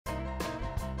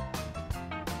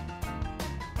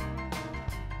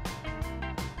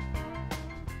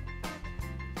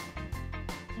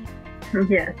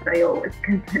Yes, I always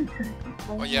consent.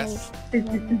 Oh, yes.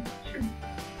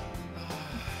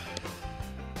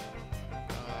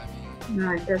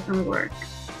 No, it doesn't work.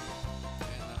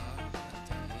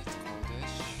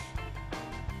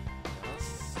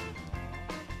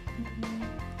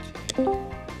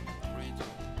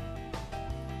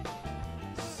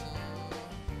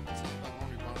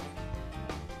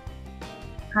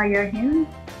 Hire him?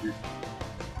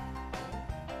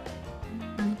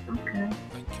 Okay.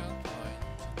 I can't find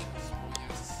tickets. Oh,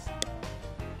 yes.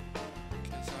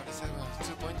 Okay, 37,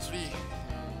 2.3.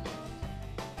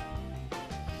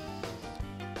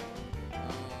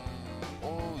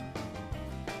 Oh.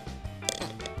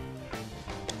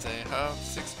 They have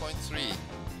 6.3.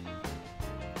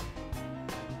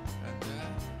 And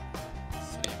then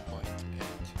 3.8.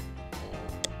 Oh.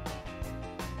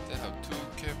 They have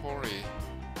 2K40.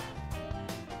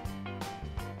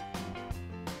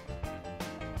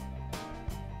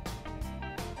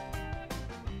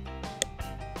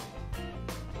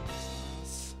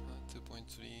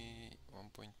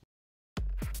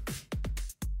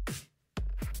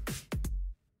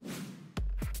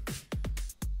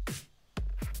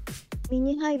ミ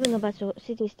ニハイブの場所を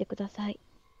指示してください。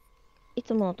い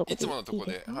つものとこで。いつものとこ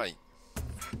で、はい。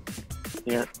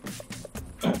Here.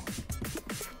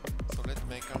 So let's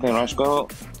make a... Okay, let's go.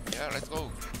 Yeah, let's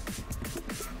go.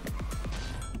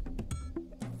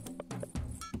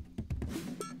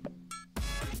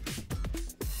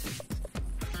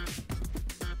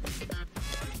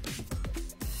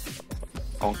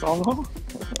 Oh, solo?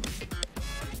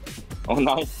 Oh,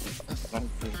 nice.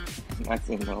 Nice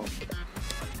window.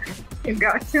 You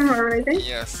got him already?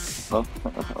 Yes. Oh,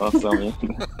 awesome.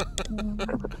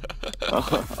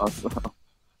 Awesome.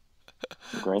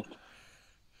 Great.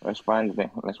 Let's find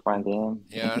them.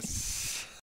 Yes.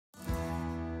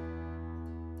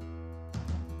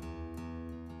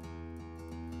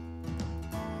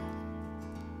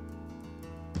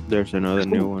 There's another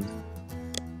new one.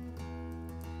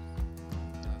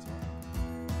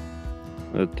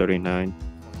 The 39,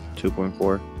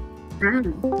 2.4.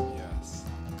 Yes.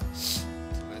 So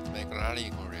let's make a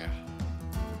rally, Korea.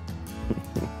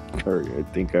 I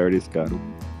think I already got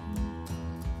him.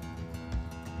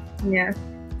 Yes.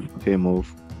 Okay,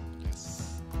 move.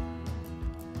 Yes.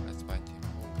 Let's find him.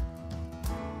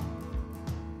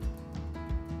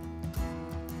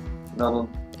 Double.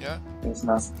 Yeah. It's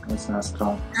not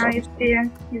strong. Ah, he's there.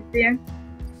 He's there.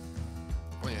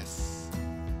 Oh, yes.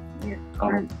 Yes. Oh.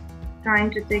 I'm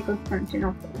trying to take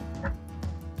Constantinople.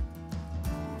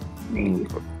 Maybe.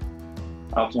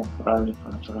 Okay, rally.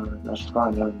 Let's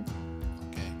find them.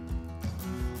 Okay.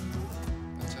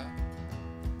 Gotcha.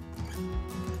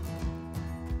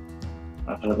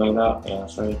 After going up, yeah,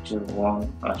 3, 2,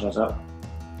 1, adjust up.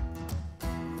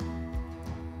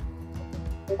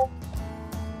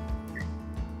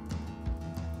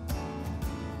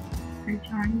 I'm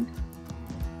trying.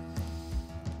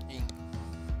 In.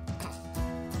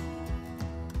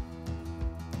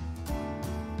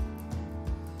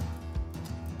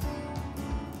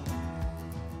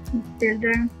 He's still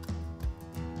there.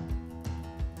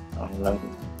 I'm ready.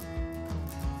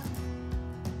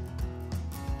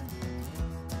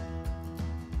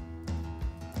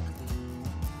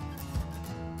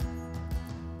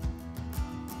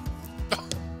 Oh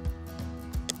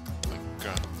my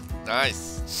god. Nice.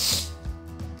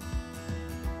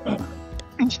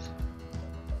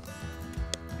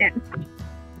 Yeah.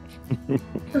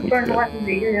 Super 1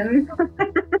 billion.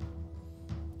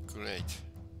 Great.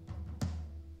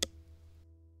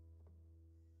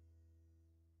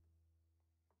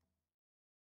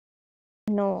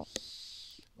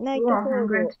ナイトホー I'm ル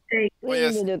going を to take. ウィ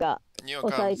ンブルが New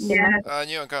抑え comes. てます。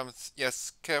 New one comes.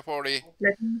 Yes, K40.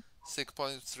 Let me.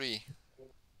 6.3.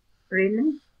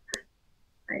 Really?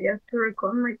 I have to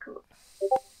record my code.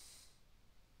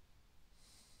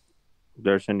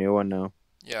 There's a new one now.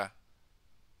 Yeah.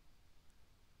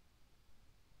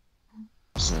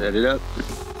 Set it up.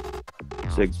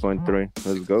 6.3.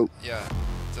 Let's go. Yeah.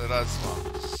 The last one.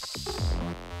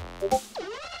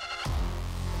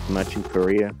 Matching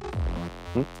Korea.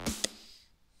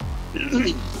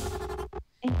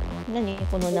 何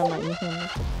この名前日本の。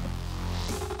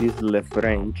 He's left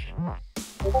range.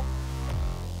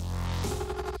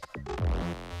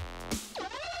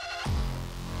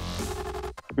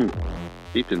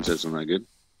 Defense isn't that good.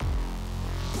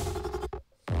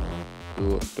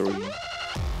 2 of 3.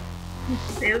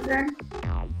 Still there?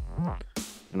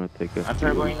 Gonna take a After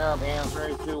few. going up, and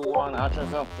 3, 2, 1,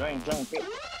 adjust up. Jump kick.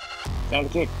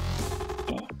 Jump kick.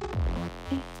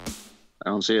 I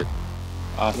don't see it.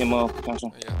 He moved.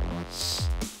 Cancel. Yeah.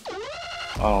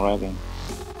 Alrighty.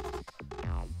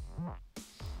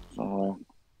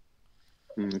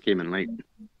 came in late.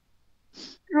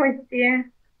 Oh, it's here.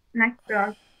 Next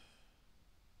block.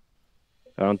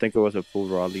 I don't think it was a full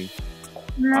rally.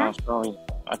 No. Sorry.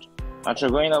 Archer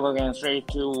going up again. 3,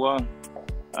 2, 1.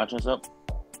 Archer's up.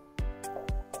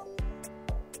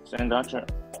 Send Archer.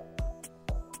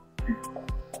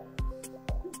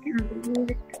 Can't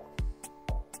believe it.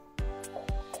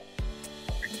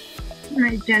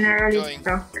 My general is Going.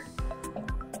 stuck.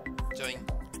 Join.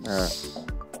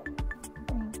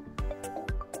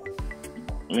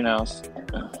 Winners.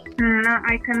 No,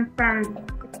 I can stand.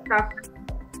 It's stuck.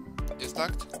 You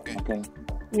stacked? Okay. Okay.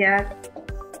 Yes.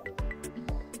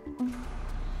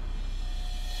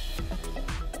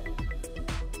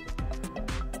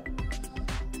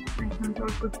 I can't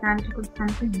work with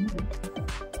something.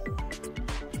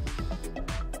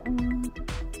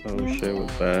 Oh shit,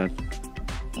 was bad.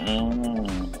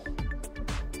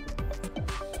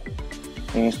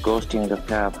 He's ghosting the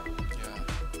cab.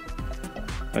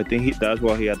 Yeah. I think that's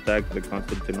why he attacked the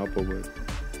Constantinople with.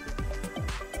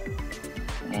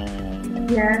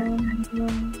 Yes.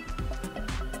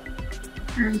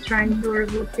 I'm trying to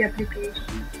reboot the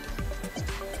application.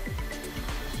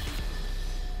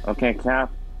 Okay, cab.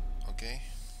 Okay.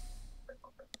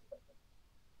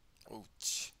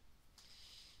 Ouch.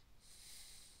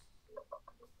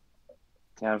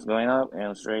 Cab's going up.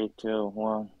 And 3, 2,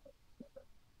 1.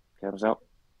 Cab's up.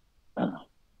 Ooh.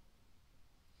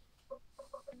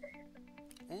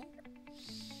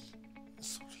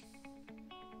 Sorry.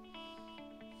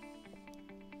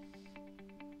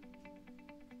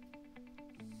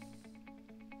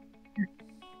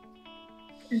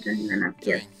 I don't even have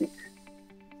Join. yes.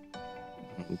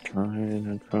 I'm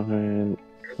trying.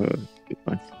 Be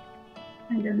fine.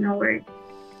 I don't know where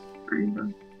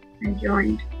I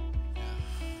joined.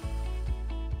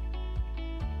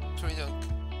 Try dunk.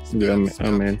 Yeah,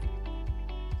 I'm in.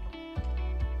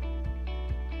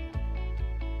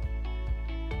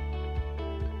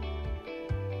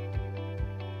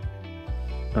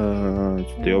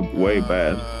 Still way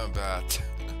bad. Bad.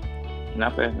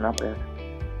 Not bad, not bad.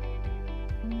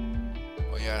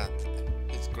 Oh yeah,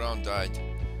 his ground died.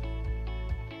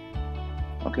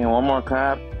 Okay, one more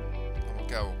cab.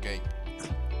 Okay, okay.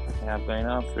 Cab going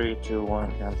up. 3, 2,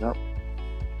 1. Cab's up.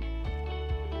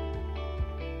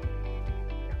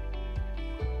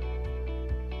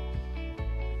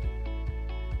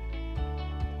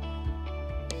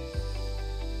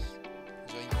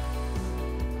 Join.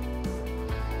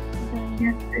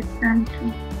 Yes, it's done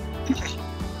too.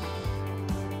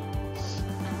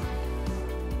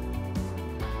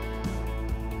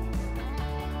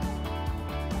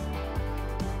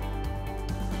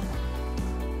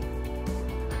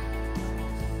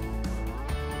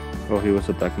 Oh, he was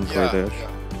attacking for Yeah, dash. yeah.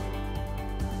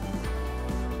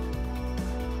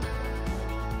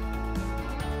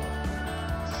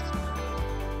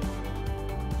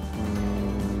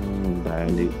 I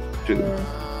need to.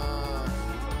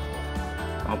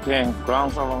 Okay,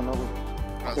 ground solo. No. Ground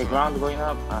Okay, solo. ground going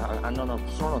up. No.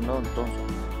 Solo, no, don't.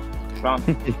 Okay. Ground.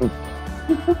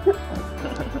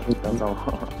 Don't solo.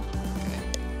 Okay.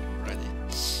 Ready.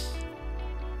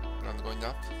 Ground going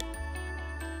up.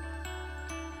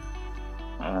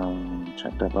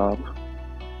 Check that up.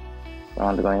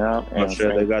 Ground going up. Oh And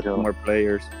shit, they got 3, 2, more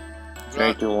players.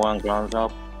 3, 2, 1. Ground's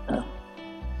up.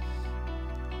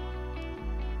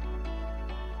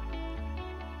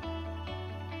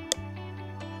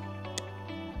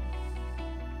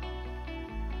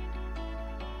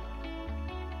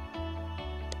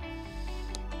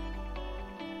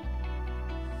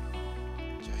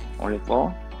 Join. Only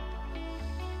 4.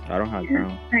 I don't have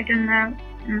ground. I don't know.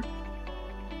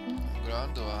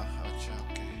 Ground or archer?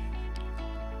 Okay.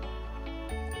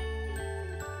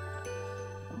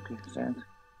 Okay, send.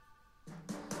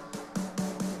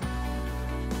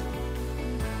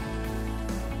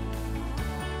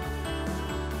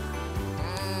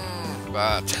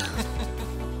 Bad.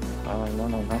 No,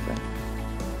 nothing.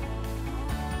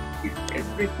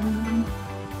 Everything.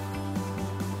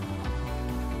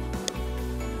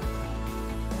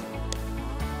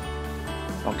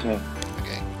 Okay.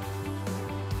 Okay.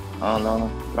 Oh,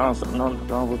 no. Ground solo. No,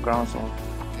 don't go ground solo.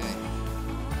 Okay.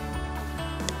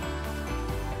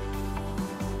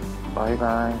 Bye,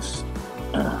 guys.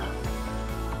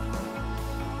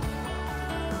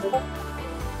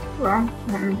 Well,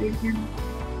 one vision.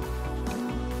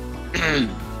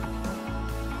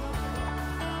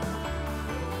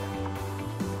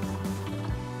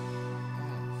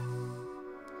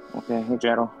 Okay, hey,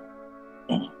 Jero.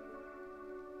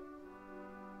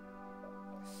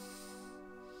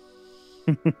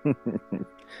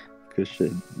 Good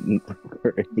shit.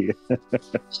 Korea.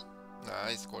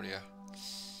 Nice, Korea.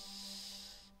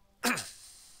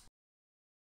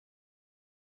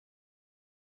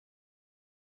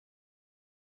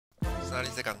 30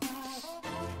 seconds.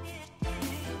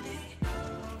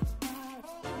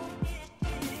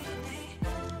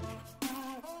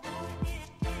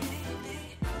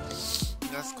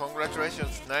 Yes,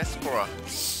 congratulations. Nice score.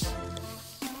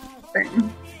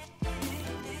 Thing.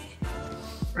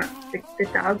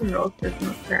 60,000 rolls is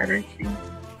not bad, I think.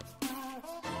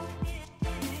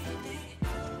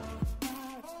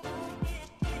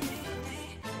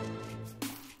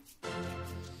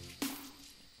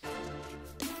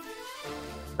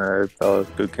 Alright, fellas,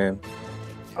 good game.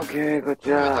 Okay, good Good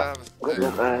job. job. Good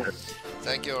job, guys.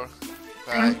 Thank you.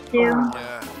 Bye. Thank you.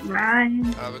 Yeah.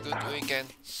 Bye. Have a good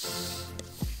weekend.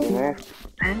 Next.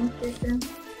 Thank you.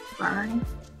 Bye.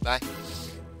 Bye.